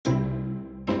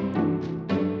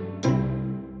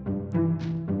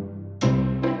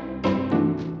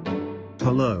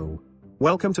Hello.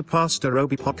 Welcome to Pastor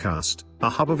Obi Podcast, a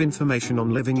hub of information on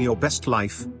living your best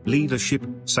life, leadership,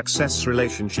 success,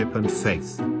 relationship, and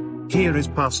faith. Here is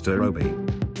Pastor Obi.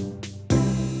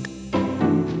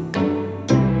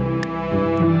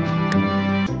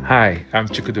 Hi, I'm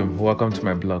Chikudum. Welcome to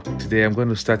my blog. Today I'm going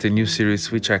to start a new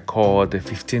series which I call the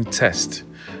 15 Test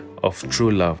of True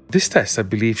Love. This test, I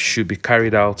believe, should be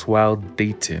carried out while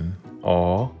dating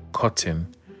or courting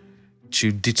to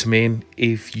determine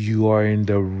if you are in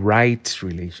the right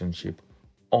relationship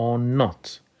or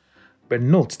not. But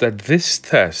note that these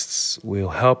tests will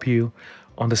help you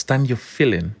understand your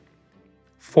feeling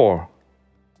for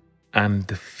and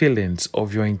the feelings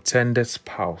of your intended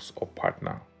spouse or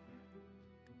partner.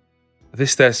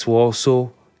 This test will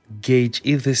also gauge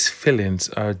if these feelings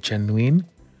are genuine,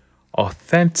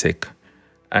 authentic,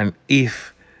 and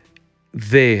if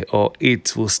they or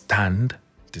it will stand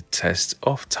the test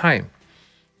of time.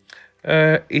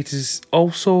 It is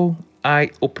also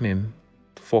eye-opening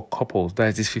for couples. That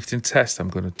is this 15 tests I'm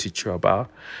going to teach you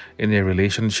about in a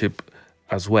relationship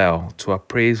as well, to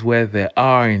appraise where they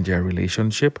are in their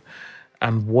relationship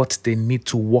and what they need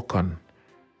to work on.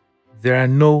 There are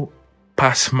no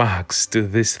pass marks to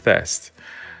this test,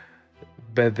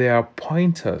 but there are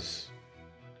pointers,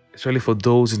 especially for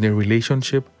those in a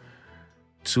relationship,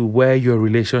 to where your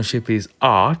relationship is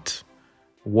at,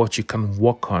 what you can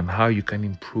work on, how you can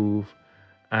improve,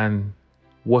 and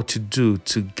what to do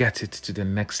to get it to the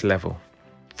next level.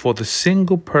 For the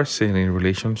single person in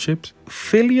relationships,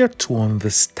 failure to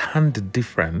understand the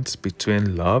difference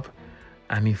between love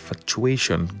and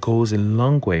infatuation goes a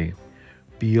long way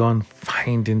beyond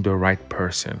finding the right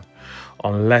person.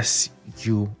 Unless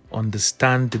you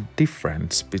understand the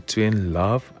difference between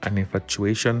love and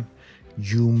infatuation,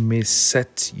 you may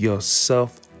set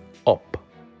yourself up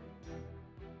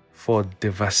for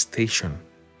devastation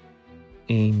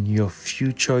in your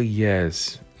future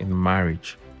years in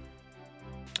marriage.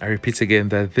 I repeat again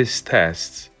that these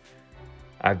tests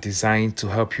are designed to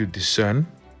help you discern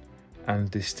and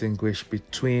distinguish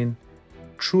between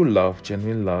true love,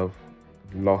 genuine love,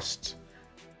 lust,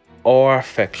 or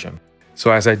affection.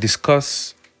 So as I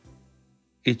discuss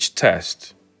each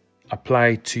test,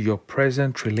 apply to your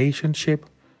present relationship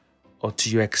or to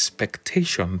your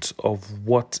expectations of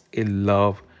what a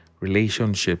love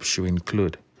relationship should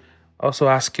include. Also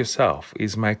ask yourself,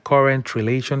 is my current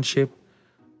relationship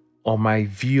or my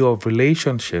view of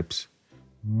relationships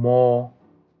more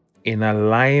in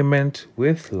alignment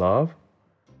with love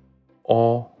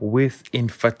or with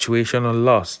infatuation or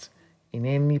lust in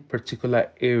any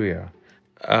particular area?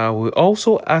 We'll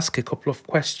also ask a couple of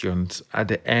questions at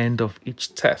the end of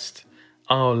each test.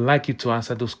 I would like you to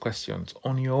answer those questions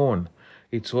on your own.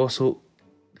 It will also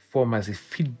form as a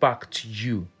feedback to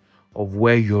you of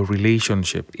where your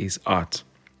relationship is at.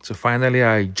 So finally,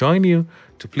 I join you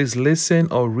to please listen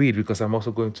or read, because I'm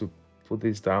also going to put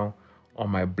this down on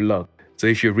my blog. So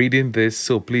if you're reading this,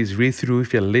 so please read through.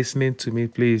 If you're listening to me,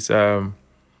 please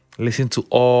listen to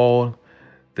all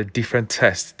the different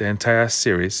tests, the entire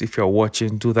series. If you're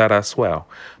watching, do that as well,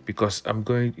 because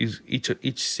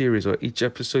each series or each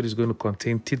episode is going to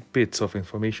contain tidbits of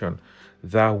information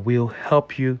that will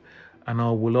help you, and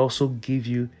I will also give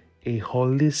you a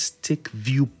holistic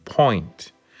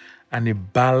viewpoint and a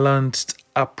balanced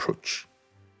approach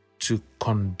to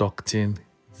conducting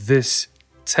these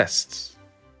tests.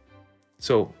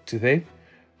 So today,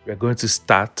 we're going to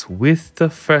start with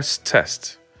the first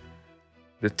test.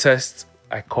 The test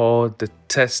I call the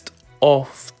test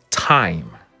of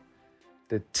time.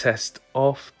 The test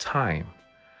of time.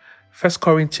 1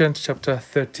 Corinthians chapter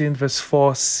 13 verse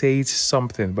 4 says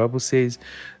something. The Bible says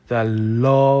that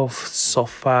love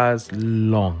suffers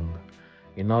long.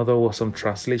 In other words, some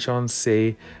translations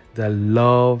say that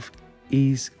love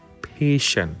is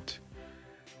patient.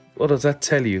 What does that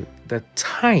tell you? That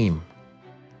time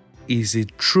is a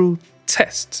true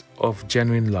test of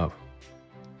genuine love.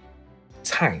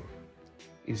 Time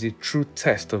is a true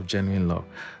test of genuine love.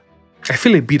 I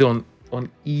feel a bit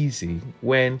uneasy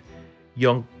when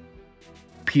young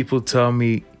people tell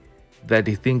me that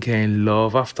they think they're in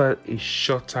love after a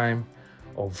short time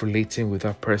of relating with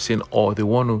that person, or they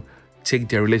want to take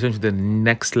their relationship to the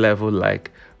next level,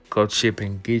 like courtship,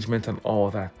 engagement, and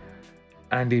all that.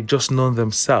 And they've just known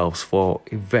themselves for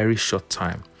a very short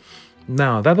time.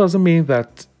 Now, that doesn't mean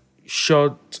that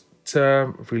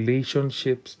short-term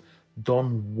relationships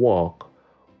don't work,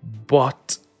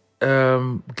 but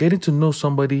getting to know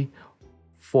somebody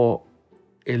for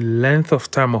a length of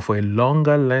time or for a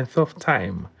longer length of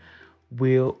time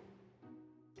will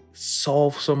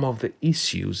solve some of the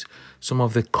issues, some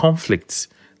of the conflicts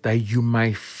that you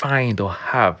might find or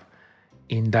have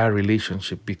in that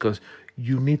relationship because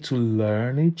you need to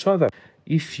learn each other.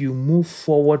 If you move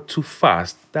forward too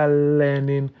fast, that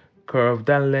learning curve,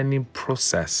 that learning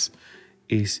process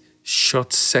is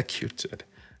short circuited,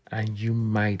 and you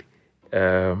might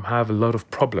have a lot of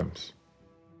problems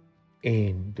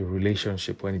in the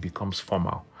relationship when it becomes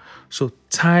formal. So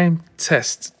time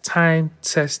test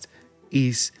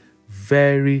is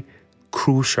very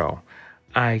crucial.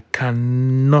 I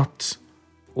cannot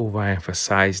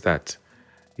overemphasize that.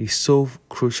 It's so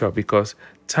crucial because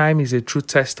time is a true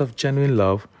test of genuine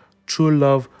love. True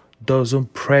love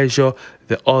doesn't pressure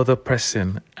the other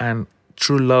person, and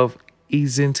true love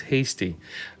isn't hasty.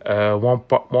 One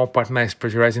partner is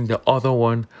pressurizing the other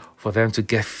one for them to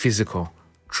get physical.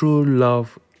 True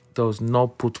love does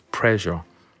not put pressure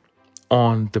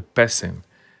on the person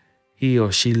he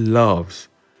or she loves.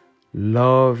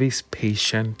 Love is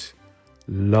patient.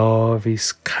 Love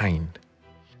is kind.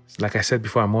 Like I said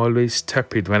before, I'm always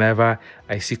tepid whenever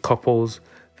I see couples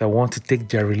that want to take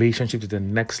their relationship to the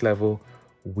next level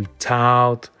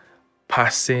without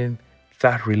passing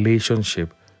that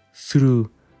relationship through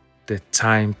the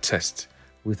time test,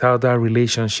 without that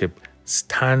relationship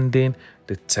standing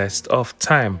the test of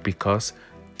time, because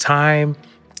time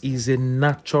is a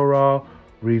natural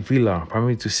revealer. Permit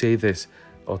me to say this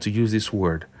or to use this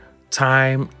word.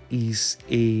 Time is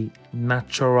a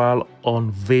natural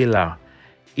unveiler.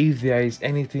 If there is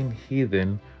anything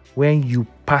hidden, when you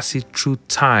pass it through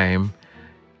time,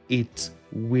 it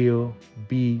will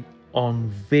be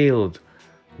unveiled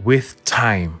with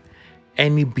time.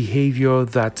 Any behavior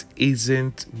that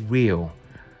isn't real,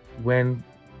 when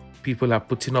people are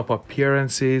putting up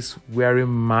appearances,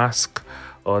 wearing masks,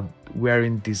 or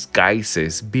wearing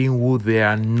disguises, being who they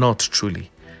are not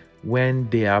truly, when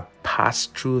they are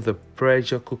passed through the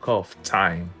pressure cooker of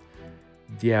time,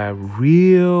 their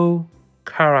real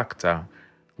character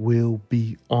will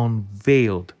be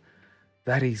unveiled.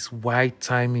 That is why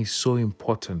time is so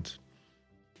important.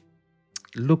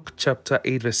 Luke chapter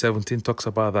 8 verse 17 talks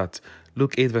about that.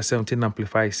 Luke 8 verse 17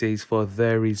 Amplified says, "For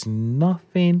there is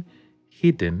nothing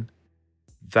hidden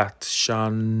that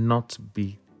shall not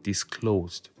be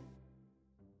disclosed,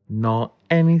 nor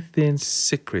anything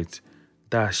secret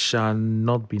that shall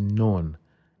not be known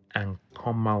and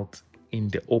come out in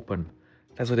the open."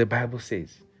 That's what the Bible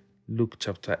says. Luke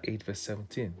chapter 8 verse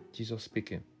 17. Jesus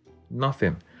speaking.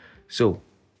 Nothing. So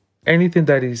anything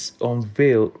that is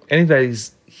unveiled, anything that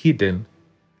is hidden,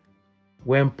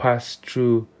 when passed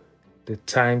through the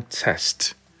time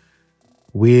test,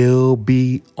 will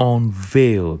be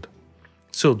unveiled.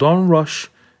 So don't rush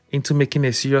into making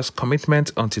a serious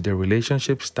commitment until the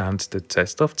relationship stands the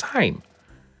test of time.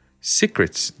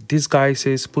 Secrets,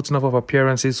 disguises, putting up of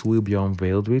appearances will be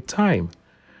unveiled with time.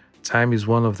 Time is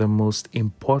one of the most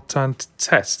important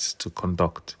tests to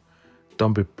conduct.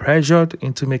 Don't be pressured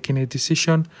into making a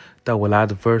decision that will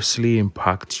adversely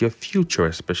impact your future,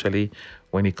 especially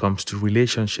when it comes to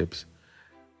relationships.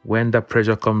 When the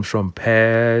pressure comes from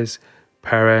peers,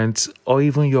 parents, or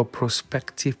even your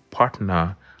prospective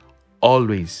partner,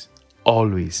 always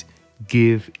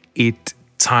give it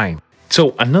time.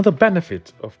 So another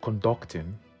benefit of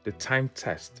conducting the time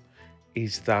test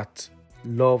is that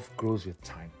love grows with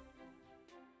time.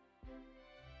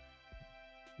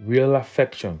 Real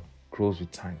affection grows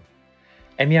with time.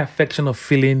 Any affection or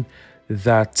feeling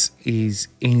that is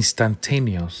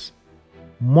instantaneous,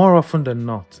 more often than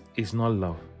not, is not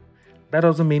love. That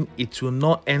doesn't mean it will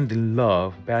not end in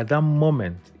love, but at that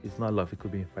moment, it's not love. It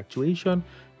could be infatuation,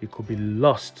 it could be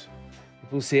lust.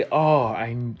 People say,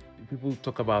 people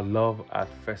talk about love at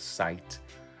first sight.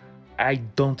 I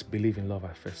don't believe in love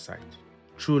at first sight.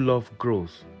 True love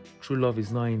grows. True love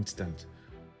is not instant.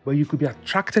 But you could be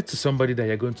attracted to somebody that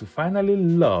you're going to finally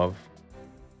love.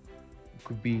 You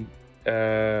could be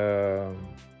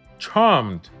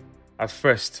charmed at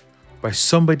first by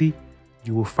somebody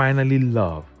you will finally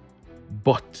love.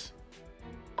 But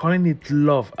calling it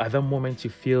love at the moment you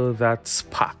feel that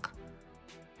spark,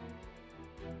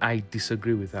 I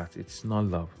disagree with that. It's not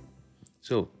love.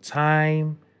 So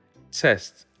time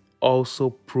test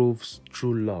also proves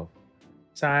true love.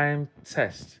 Time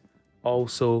test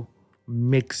also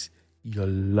makes your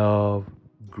love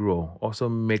grow, also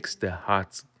makes the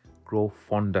heart grow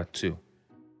fonder too.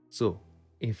 So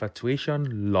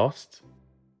infatuation, lust,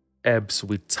 ebbs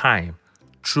with time.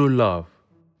 True love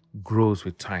grows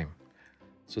with time.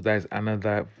 So that is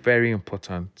another very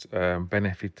important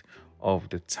benefit of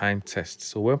the time test.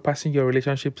 So when passing your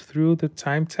relationship through the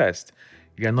time test,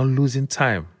 you're not losing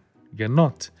time. You're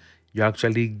not. You're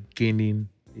actually gaining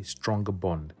a stronger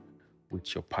bond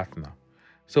with your partner.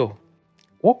 So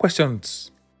what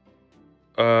questions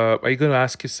are you going to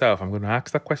ask yourself? I'm going to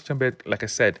ask that question, but like I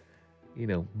said,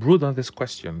 brood on these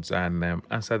questions and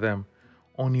answer them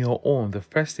on your own. The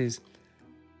first is,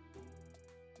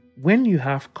 when you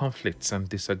have conflicts and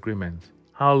disagreements,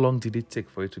 how long did it take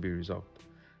for it to be resolved?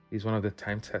 Is one of the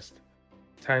time tests.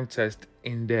 Time test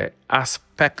in the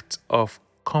aspect of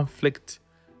conflict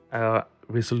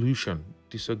resolution,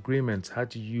 disagreements. How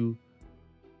do you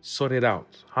sort it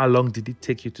out? How long did it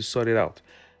take you to sort it out?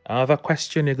 Another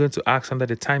question you're going to ask under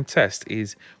the time test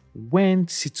is, when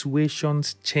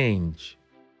situations change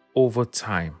over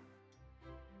time,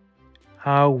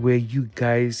 how were you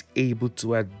guys able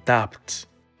to adapt?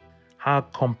 How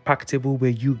compatible were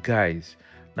you guys?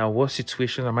 Now, what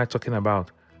situation am I talking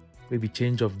about? Maybe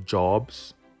change of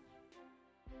jobs.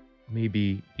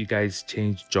 Maybe you guys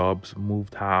changed jobs,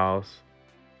 moved house,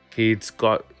 you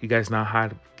guys now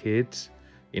had kids.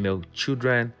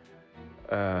 Children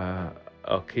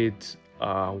or kids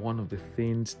are one of the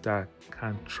things that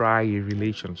can try a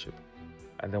relationship.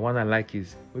 And the one I like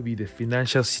is maybe the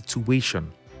financial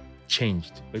situation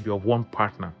changed, maybe of one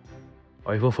partner,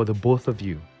 or even for the both of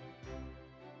you.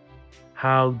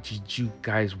 How did you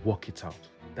guys work it out?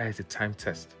 That is a time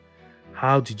test.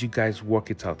 How did you guys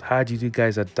work it out? How did you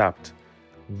guys adapt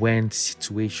when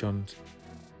situations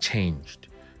changed?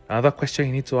 Another question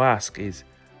you need to ask is,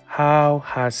 how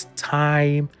has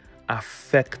time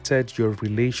affected your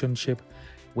relationship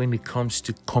when it comes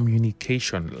to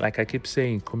communication? Like I keep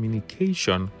saying,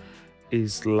 communication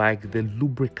is like the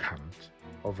lubricant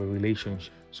of a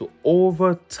relationship. So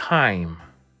over time,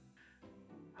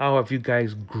 how have you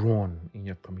guys grown in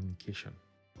your communication?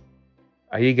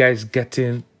 Are you guys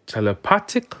getting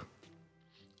telepathic?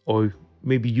 Or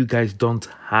maybe you guys don't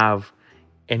have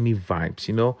any vibes,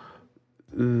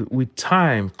 with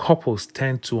time, couples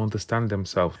tend to understand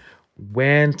themselves.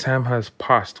 When time has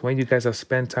passed, when you guys have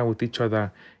spent time with each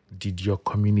other, did your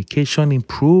communication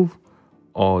improve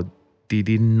or did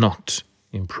it not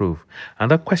improve? And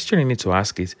the question you need to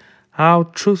ask is, how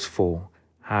truthful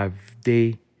have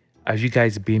you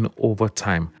guys been over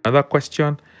time? Another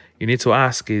question you need to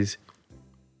ask is,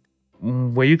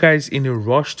 were you guys in a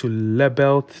rush to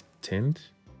label things?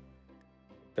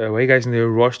 Were you guys in a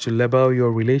rush to label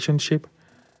your relationship?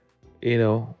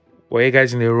 Were you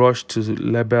guys in a rush to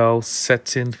label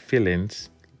certain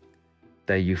feelings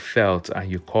that you felt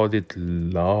and you called it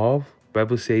love?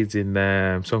 Bible says in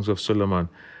Songs of Solomon,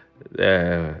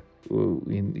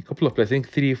 in a couple of places, I think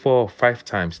 3, 4, 5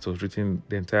 times it was written,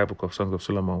 the entire book of Songs of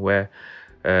Solomon, where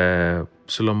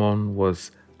Solomon was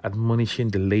admonishing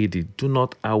the lady, do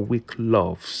not awake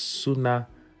love sooner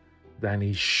than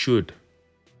he should.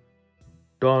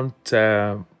 Don't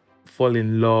fall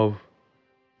in love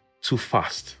too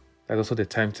fast. That's also the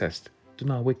time test. Do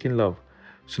not awaken love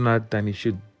sooner than you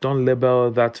should. Don't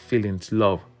label that feeling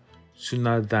love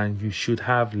sooner than you should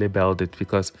have labeled it,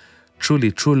 because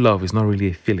truly, true love is not really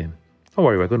a feeling. Don't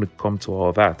worry, we're going to come to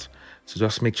all that. So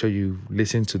just make sure you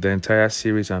listen to the entire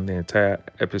series and the entire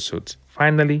episodes.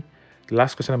 Finally, the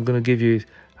last question I'm going to give you is,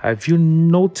 have you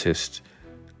noticed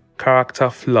character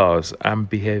flaws and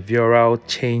behavioral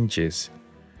changes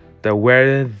that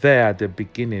weren't there at the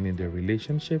beginning in the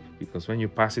relationship? Because when you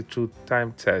pass it through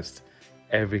time test,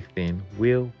 everything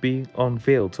will be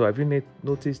unveiled. So have you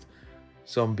noticed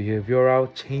some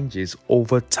behavioral changes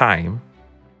over time?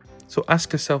 So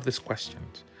ask yourself these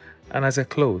questions. And as I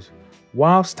close,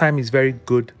 whilst time is very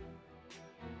good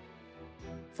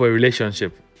for a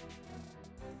relationship,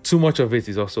 too much of it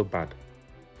is also bad.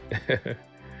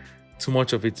 Too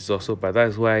much of it is also bad.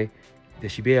 That's why there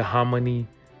should be a harmony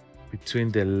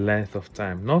between the length of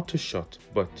time. Not too short,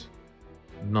 but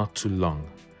not too long.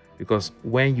 Because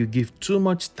when you give too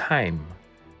much time,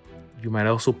 you might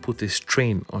also put a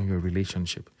strain on your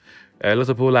relationship. A lot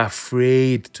of people are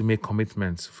afraid to make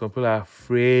commitments. Some people are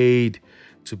afraid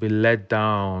to be let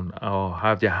down or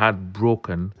have their heart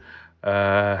broken.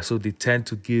 So they tend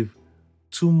to give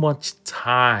too much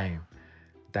time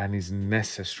than is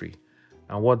necessary.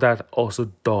 And what that also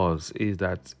does is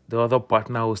that the other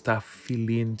partner will start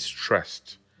feeling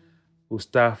stressed, will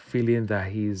start feeling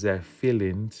that his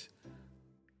feelings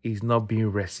is not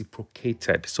being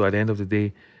reciprocated. So at the end of the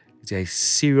day, there's a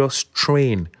serious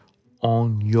strain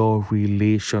on your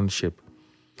relationship.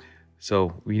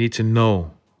 So we need to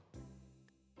know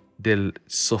the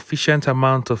sufficient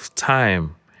amount of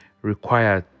time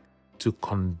required to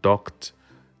conduct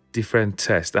different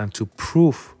tests and to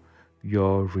prove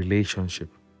your relationship.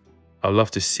 I'd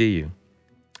love to see you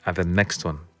at the next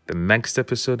one. The next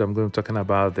episode, I'm going to be talking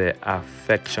about the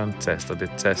affection test, or the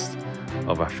test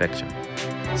of affection.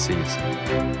 See you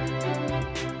soon.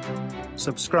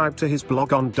 Subscribe to his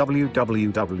blog on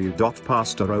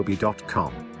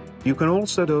www.pastorobi.com. You can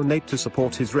also donate to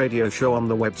support his radio show on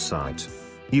the website.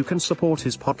 You can support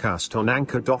his podcast on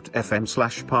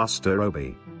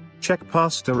anchor.fm/PastorObi. Check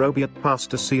Pastor Obi at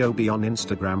Pastor COB on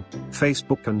Instagram,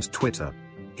 Facebook and Twitter.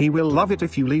 He will love it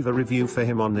if you leave a review for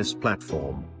him on this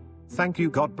platform. Thank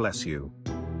you. God bless you.